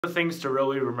The things to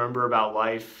really remember about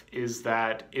life is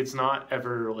that it's not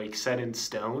ever like set in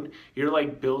stone. You're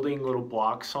like building little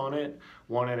blocks on it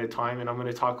one at a time, and I'm going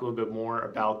to talk a little bit more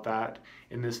about that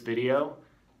in this video.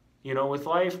 You know, with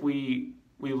life we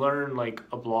learn like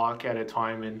a block at a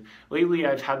time, and lately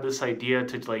I've had this idea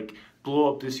to like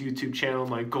blow up this YouTube channel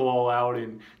and like go all out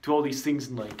and do all these things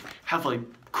and like have like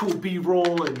cool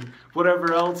B-roll and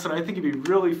whatever else, and I think it'd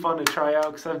be really fun to try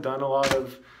out because I've done a lot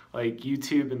of like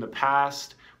YouTube in the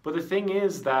past. But the thing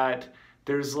is that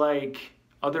there's like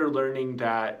other learning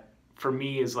that for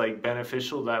me is like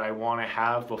beneficial that I want to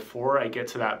have before I get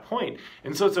to that point.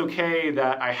 And so it's okay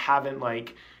that I haven't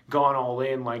like gone all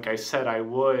in like I said I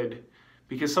would,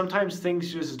 because sometimes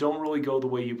things just don't really go the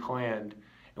way you planned.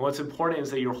 And what's important is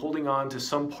that you're holding on to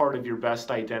some part of your best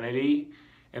identity,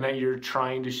 and that you're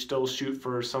trying to still shoot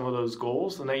for some of those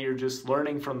goals, and that you're just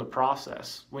learning from the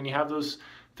process. When you have those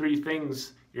three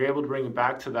things, you're able to bring it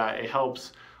back to that. It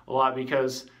helps a lot,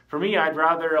 because for me, I'd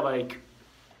rather like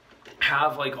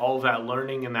have like all of that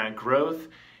learning and that growth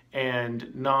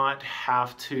and not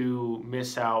have to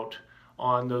miss out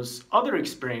on those other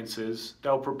experiences that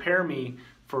will prepare me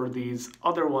for these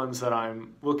other ones that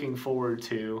I'm looking forward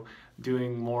to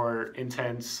doing, more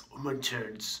intense,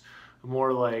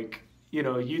 more like, you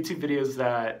know, YouTube videos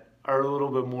that are a little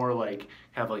bit more like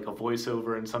have like a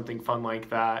voiceover and something fun like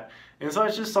that. And so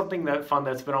it's just something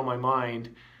that's been on my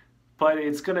mind. But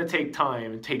it's going to take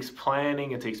time. It takes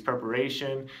planning, it takes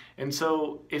preparation. And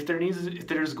so if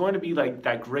there's going to be like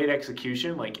that great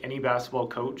execution, like any basketball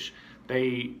coach,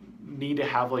 they need to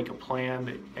have like a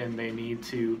plan, and they need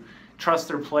to trust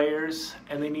their players,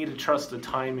 and they need to trust the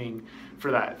timing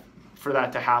for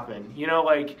that to happen. You know,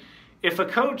 like if a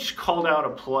coach called out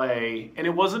a play and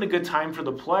it wasn't a good time for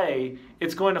the play,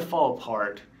 it's going to fall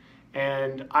apart.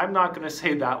 And I'm not going to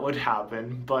say that would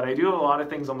happen, but I do have a lot of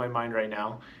things on my mind right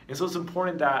now. And so it's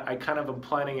important that I kind of am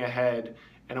planning ahead,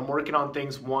 and I'm working on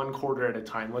things one quarter at a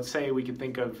time. Let's say we could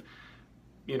think of,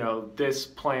 you know, this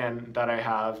plan that I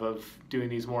have of doing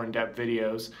these more in-depth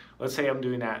videos. Let's say I'm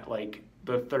doing that like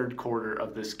the third quarter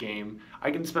of this game. I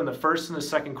can spend the first and the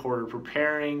second quarter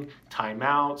preparing,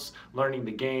 timeouts, learning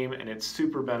the game, and it's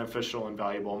super beneficial and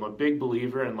valuable. I'm a big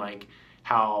believer in like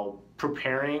how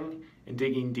preparing and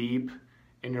digging deep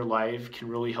in your life can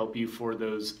really help you for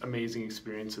those amazing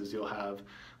experiences you'll have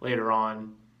later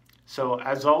on. So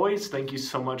as always, thank you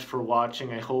so much for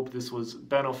watching. I hope this was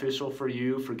beneficial for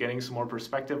you, for getting some more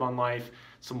perspective on life,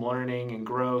 some learning and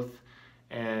growth,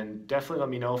 and definitely let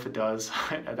me know if it does.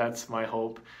 That's my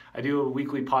hope. I do a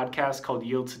weekly podcast called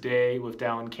Yield Today with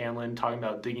Dallin Canlin, talking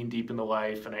about digging deep into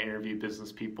life, and I interview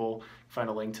business people. Find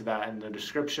a link to that in the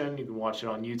description. You can watch it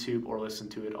on YouTube or listen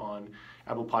to it on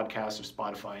Apple Podcasts or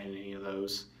Spotify, and any of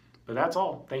those. But that's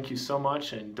all. Thank you so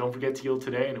much, and don't forget to yield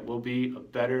today, and it will be a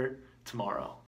better tomorrow.